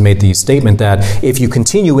Jesus made the statement that if you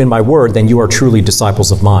continue in my word, then you are truly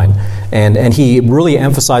disciples of mine. And he really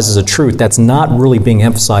emphasizes a truth that's not really being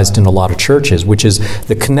emphasized in a lot of churches, which is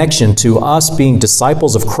the connection to us being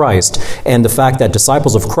disciples of Christ and the fact that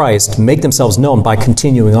disciples of Christ make themselves known by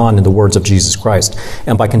continuing on in the words of Jesus Christ.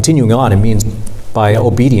 And by continuing on, it means by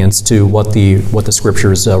obedience to what the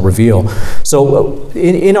Scriptures reveal. So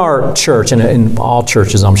in our church, and in all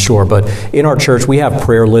churches I'm sure, but in our church we have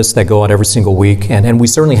prayer lists that go out every single week, and we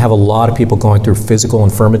certainly have a lot of people going through physical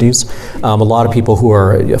infirmities, a lot of people who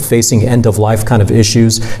are facing end-of-life kind of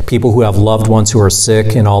issues, people who have loved ones who are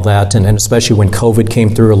sick and all that, and especially when COVID came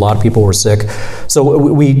through, a lot of people were sick. So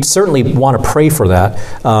we certainly want to pray for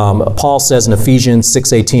that. Paul says in Ephesians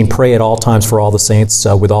 6:18, pray at all times for all the saints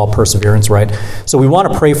with all perseverance, right? So we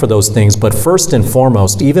want to pray for those things, but first and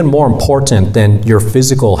foremost, even more important than your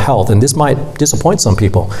physical health, and this might disappoint some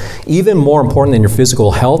people, even more important than your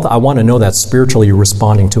physical health, I want to know that spiritually you're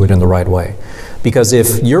responding to it in the right way. Because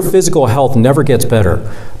if your physical health never gets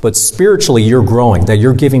better, but spiritually you're growing, that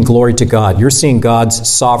you're giving glory to God, you're seeing God's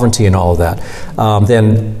sovereignty in all of that,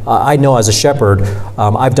 then I know as a shepherd,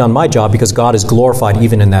 I've done my job because God is glorified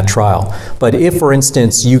even in that trial. But if, for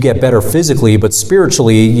instance, you get better physically, but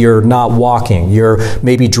spiritually you're not walking, you're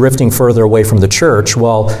maybe drifting further away from the church,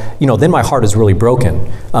 well, then my heart is really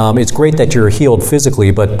broken. It's great that you're healed physically,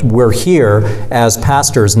 but we're here as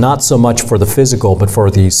pastors not so much for the physical, but for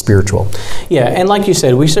the spiritual. Yeah, and like you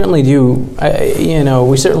said, we certainly do,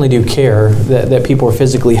 care that people are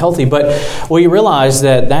physically healthy, but we realize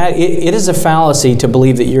that it is a fallacy to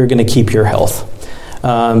believe that you're going to keep your health.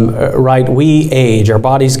 Right? We age, our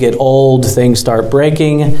bodies get old, things start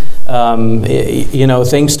breaking,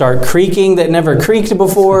 things start creaking that never creaked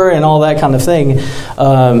before and all that kind of thing.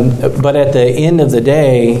 But at the end of the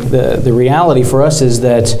day, the reality for us is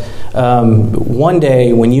that one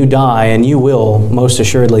day when you die, and you will most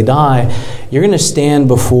assuredly die, you're going to stand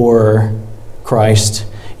before Christ.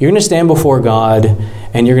 You're going to stand before God,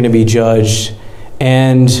 and you're going to be judged.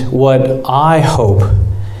 And what I hope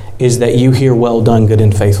is that you hear, well done, good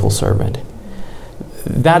and faithful servant.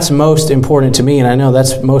 That's most important to me, and I know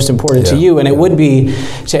that's most important to you, and it would be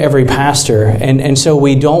to every pastor. And so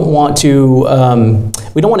we don't want to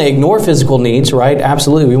ignore physical needs, right?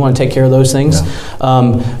 Absolutely, we want to take care of those things.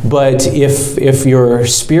 Yeah. But if your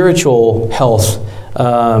spiritual health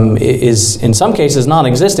is in some cases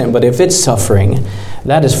non-existent, but if it's suffering,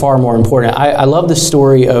 that is far more important. I love the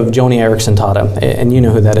story of Joni Eareckson Tada, and you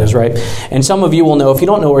know who that is, right? And some of you will know. If you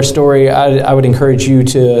don't know her story, I would encourage you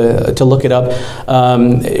to look it up.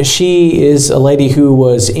 She is a lady who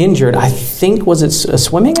was injured. I think, was it a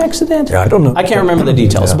swimming accident? Yeah, I don't know. I can't remember the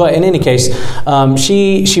details. Yeah. But in any case,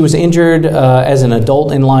 she was injured as an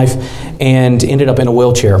adult in life and ended up in a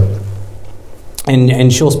wheelchair.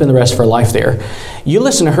 And she'll spend the rest of her life there. You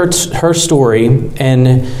listen to her story,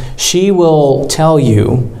 and she will tell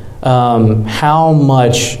you how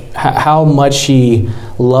much she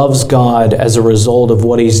loves God as a result of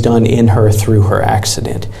what He's done in her through her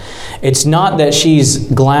accident. It's not that she's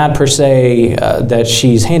glad per se that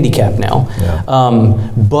she's handicapped now,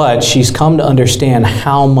 but she's come to understand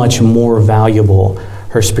how much more valuable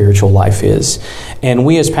her spiritual life is. And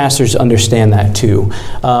we as pastors understand that too.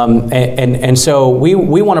 And so we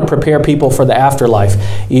want to prepare people for the afterlife.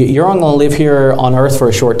 You're only going to live here on earth for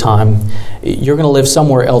a short time. You're going to live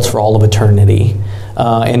somewhere else for all of eternity.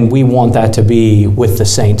 And we want that to be with the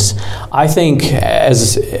saints. I think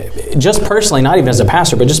just personally, not even as a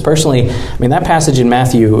pastor, but just personally, I mean, that passage in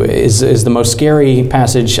Matthew is the most scary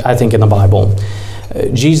passage, I think, in the Bible.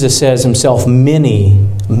 Jesus says himself, many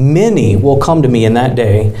will come to me in that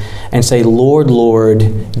day and say, Lord,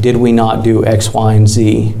 Lord, did we not do X, Y, and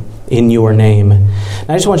Z in your name? And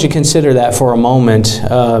I just want you to consider that for a moment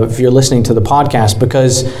if you're listening to the podcast,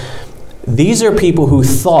 because these are people who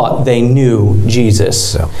thought they knew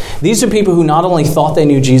Jesus. Yeah. These are people who not only thought they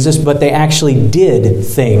knew Jesus, but they actually did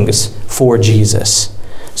things for Jesus.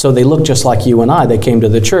 So they look just like you and I. They came to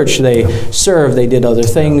the church, they served, they did other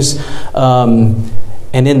things.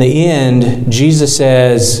 And in the end, Jesus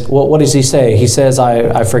says, what does he say? He says,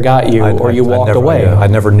 I forgot you, or you walked away. I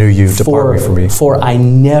never knew you, depart from me. For I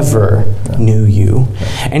never knew you.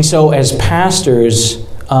 Yeah. And so as pastors,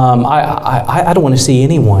 I don't want to see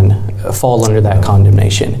anyone fall under that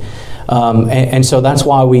condemnation. And so that's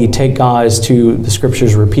why we take guys to the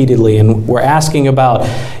Scriptures repeatedly, and we're asking about,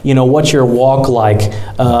 what's your walk like?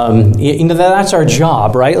 That's our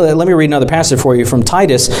job, right? Let me read another passage for you from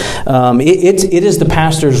Titus. It is the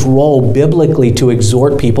pastor's role biblically to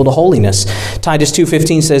exhort people to holiness. Titus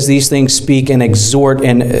 2:15 says, "These things speak and exhort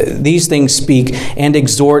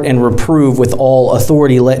and reprove with all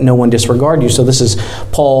authority. Let no one disregard you." So this is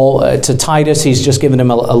Paul to Titus. He's just given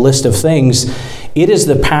him a list of things. It is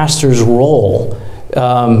the pastor's role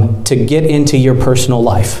to get into your personal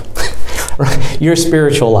life, your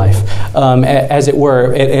spiritual life, as it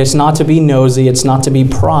were. It's not to be nosy. It's not to be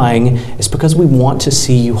prying. It's because we want to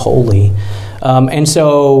see you holy. And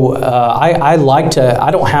so I like to,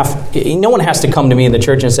 no one has to come to me in the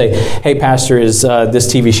church and say, "Hey, Pastor, is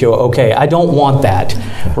this TV show okay?" I don't want that,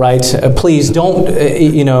 right? Please don't,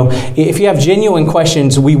 if you have genuine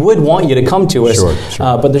questions, we would want you to come to us. Sure.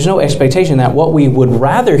 But there's no expectation that. What we would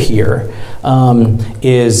rather hear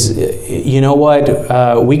is,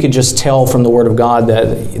 we could just tell from the Word of God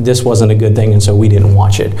that this wasn't a good thing, and so we didn't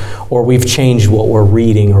watch it. Or we've changed what we're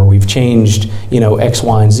reading, or we've changed, X,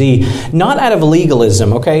 Y, and Z. Not out of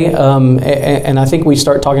legalism, okay? And I think we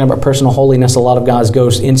start talking about personal holiness, a lot of guys go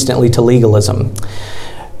instantly to legalism.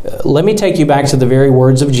 Let me take you back to the very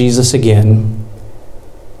words of Jesus again.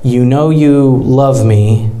 You know you love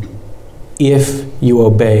me if you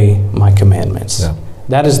obey my commandments. Yeah.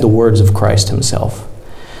 That is the words of Christ himself.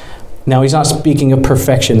 Now, he's not speaking of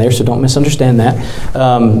perfection there, so don't misunderstand that.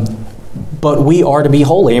 But we are to be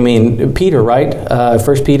holy. I mean, Peter, right?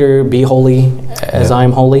 1 Peter, be holy as I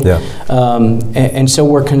am holy. Yeah. And so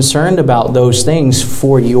we're concerned about those things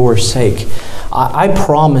for your sake. I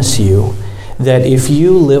promise you that if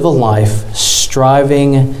you live a life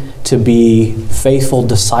striving to be faithful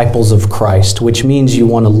disciples of Christ, which means you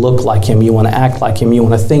want to look like him, you want to act like him, you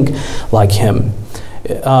want to think like him,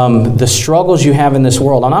 the struggles you have in this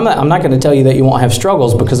world, and I'm not going to tell you that you won't have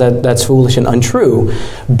struggles, because that's foolish and untrue,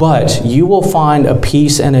 but you will find a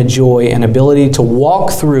peace and a joy and ability to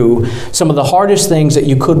walk through some of the hardest things that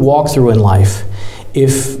you could walk through in life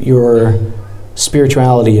if your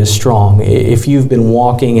spirituality is strong, if you've been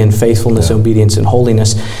walking in faithfulness, obedience, and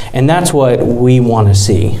holiness. And that's what we want to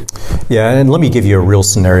see. Yeah, and let me give you a real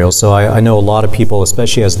scenario. So I know a lot of people,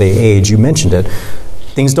 especially as they age, you mentioned it,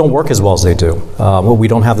 things don't work as well as they do. We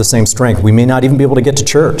don't have the same strength. We may not even be able to get to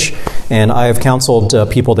church. And I have counseled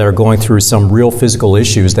people that are going through some real physical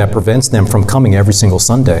issues that prevents them from coming every single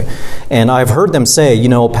Sunday. And I've heard them say,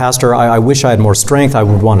 Pastor, I wish I had more strength. I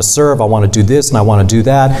would want to serve. I want to do this and I want to do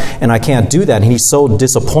that. And I can't do that. And he's so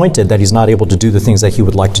disappointed that he's not able to do the things that he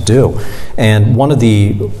would like to do. And one of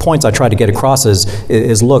the points I try to get across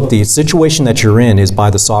is look, the situation that you're in is by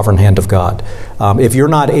the sovereign hand of God. If you're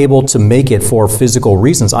not able to make it for physical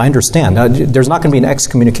reasons, I understand. There's not going to be an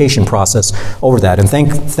excommunication process over that. And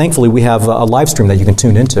thankfully, we have a live stream that you can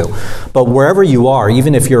tune into. But wherever you are,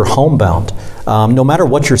 even if you're homebound, no matter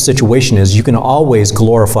what your situation is, you can always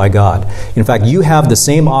glorify God. In fact, you have the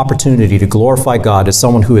same opportunity to glorify God as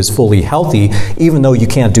someone who is fully healthy, even though you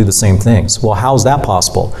can't do the same things. Well, how is that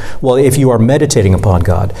possible? Well, if you are meditating upon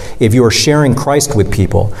God, if you are sharing Christ with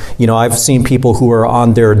people. I've seen people who are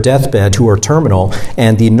on their deathbed, who are terminal,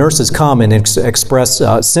 and the nurses come and express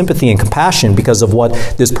sympathy and compassion because of what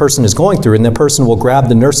this person is going through, and the person will grab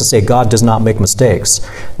the nurse and say, God does not make mistakes.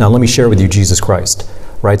 Now, let me share with you Jesus Christ.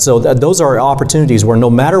 right? So those are opportunities where no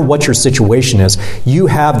matter what your situation is, you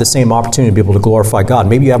have the same opportunity to be able to glorify God.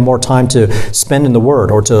 Maybe you have more time to spend in the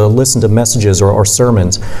Word, or to listen to messages or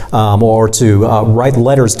sermons, or to write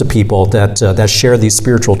letters to people that share these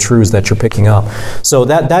spiritual truths that you're picking up. So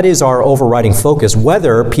that is our overriding focus,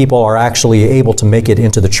 whether people are actually able to make it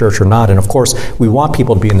into the church or not. And of course, we want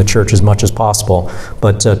people to be in the church as much as possible.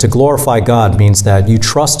 But to glorify God means that you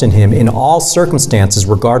trust in Him in all circumstances,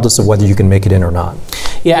 regardless of whether you can make it in or not.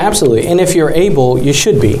 Yeah, absolutely. And if you're able, you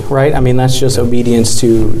should be, right? I mean, that's just obedience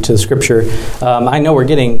to the Scripture. I know we're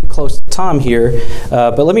getting close to time here,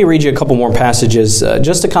 but let me read you a couple more passages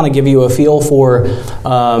just to kind of give you a feel for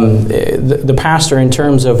the pastor in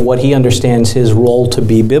terms of what he understands his role to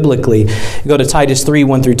be biblically. Go to Titus 3,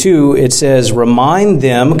 1 through 2. It says, remind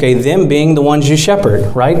them, okay, them being the ones you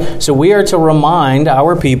shepherd, right? So we are to remind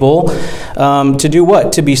our people to do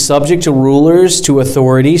what? To be subject to rulers, to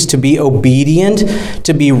authorities, to be obedient,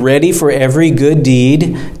 to be ready for every good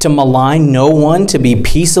deed, to malign no one, to be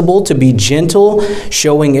peaceable, to be gentle,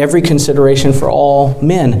 showing every consideration for all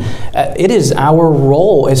men. It is our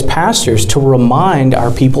role as pastors to remind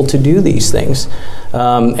our people to do these things.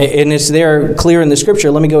 And it's there clear in the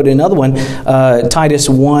Scripture. Let me go to another one. Titus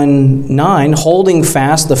 1:9, holding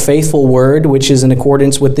fast the faithful word which is in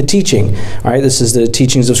accordance with the teaching. All right, this is the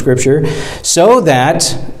teachings of Scripture. So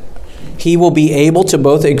that he will be able to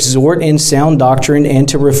both exhort in sound doctrine and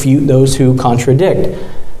to refute those who contradict.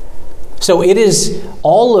 So it is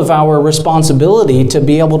all of our responsibility to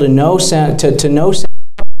be able to know to know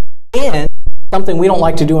and something we don't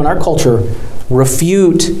like to do in our culture,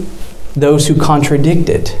 refute those who contradict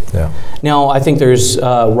it. Yeah. Now, I think there's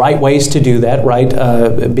right ways to do that,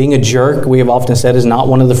 right? Being a jerk, we have often said, is not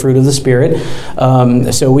one of the fruit of the Spirit.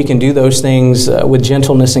 So we can do those things with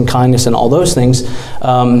gentleness and kindness and all those things.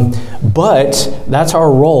 But that's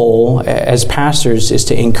our role as pastors, is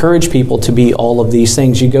to encourage people to be all of these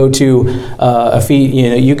things. You go to,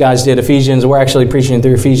 you guys did Ephesians. We're actually preaching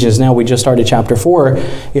through Ephesians now. We just started chapter 4.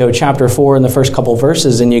 Chapter 4 in the first couple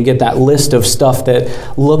verses, and you get that list of stuff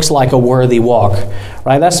that looks like a worthy walk,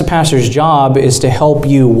 right? That's the pastor's job, is to help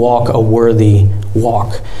you walk a worthy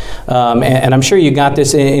walk. And I'm sure you got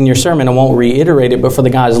this in your sermon. I won't reiterate it, but for the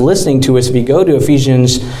guys listening to us, if you go to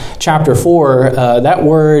Ephesians chapter 4, that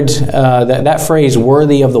word, that phrase,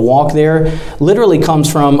 worthy of the walk, there literally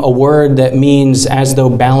comes from a word that means as though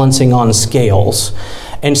balancing on scales.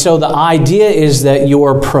 And so the idea is that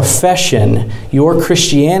your profession, your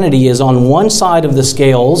Christianity, is on one side of the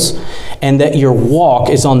scales, and that your walk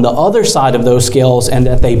is on the other side of those scales, and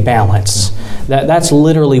that they balance. That's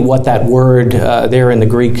literally what that word there in the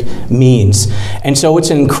Greek means. And so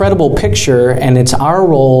it's an incredible picture, and it's our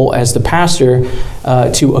role as the pastor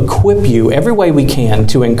to equip you every way we can,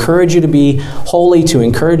 to encourage you to be holy, to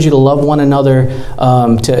encourage you to love one another,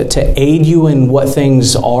 to aid you in what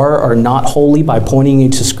things are not holy by pointing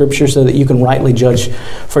you to Scripture so that you can rightly judge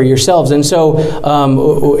for yourselves. And so,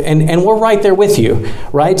 and we're right there with you,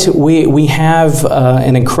 right? We have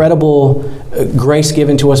an incredible grace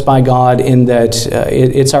given to us by God in that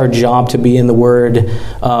it's our job to be in the Word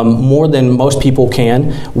more than most people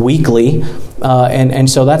can, weekly. And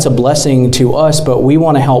so that's a blessing to us, but we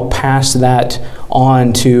want to help pass that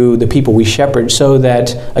on to the people we shepherd, so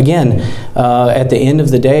that, again, at the end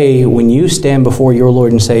of the day, when you stand before your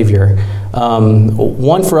Lord and Savior,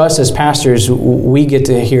 one, for us as pastors, we get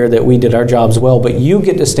to hear that we did our jobs well, but you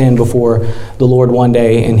get to stand before the Lord one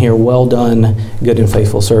day and hear, well done, good and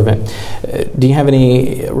faithful servant. Do you have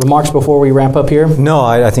any remarks before we wrap up here? No,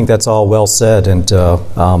 I think that's all well said, and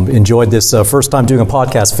enjoyed this first time doing a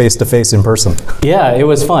podcast face-to-face in person. Yeah, it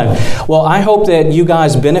was fun. Well, I hope that you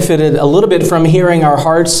guys benefited a little bit from hearing our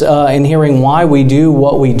hearts and hearing why we do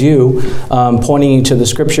what we do, pointing you to the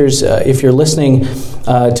Scriptures. If you're listening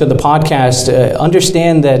to the podcast,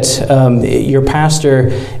 understand that your pastor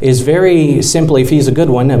is very simply, if he's a good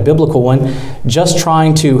one, a biblical one, just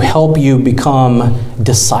trying to help you become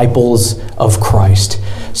disciples of Christ.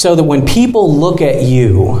 So that when people look at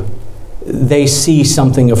you, they see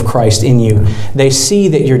something of Christ in you. They see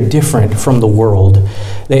that you're different from the world.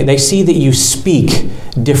 They see that you speak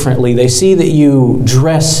differently. They see that you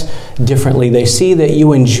dress differently. They see that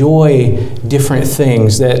you enjoy different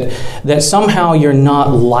things, that somehow you're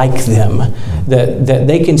not like them, that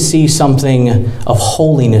they can see something of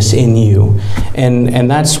holiness in you. And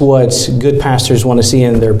that's what good pastors want to see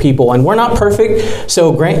in their people. And we're not perfect,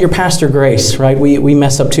 so grant your pastor grace, right? We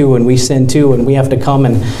mess up too, and we sin too, and we have to come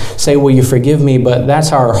and say, will you forgive me? But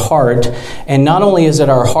that's our heart. And not only is it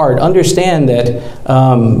our heart, understand that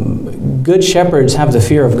good shepherds have the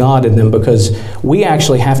fear of God in them, because we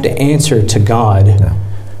actually have to answer to God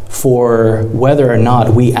for whether or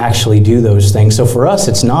not we actually do those things. So for us,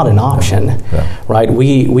 it's not an option, right?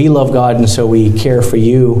 We love God, and so we care for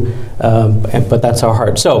you, but that's our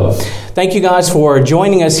heart. So thank you guys for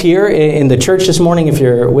joining us here in the church this morning, if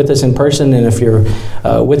you're with us in person, and if you're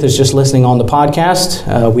with us just listening on the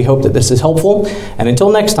podcast. We hope that this is helpful. And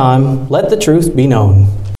until next time, let the truth be known.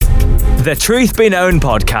 The Truth Be Known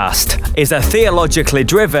podcast is a theologically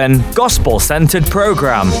driven, gospel-centered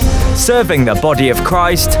program, serving the body of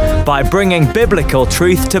Christ by bringing biblical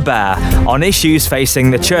truth to bear on issues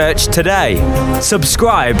facing the church today.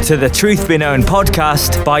 Subscribe to the Truth Be Known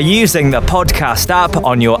podcast by using the podcast app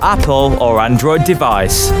on your Apple or Android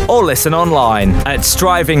device, or listen online at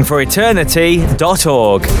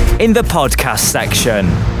strivingforeternity.org in the podcast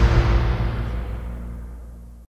section.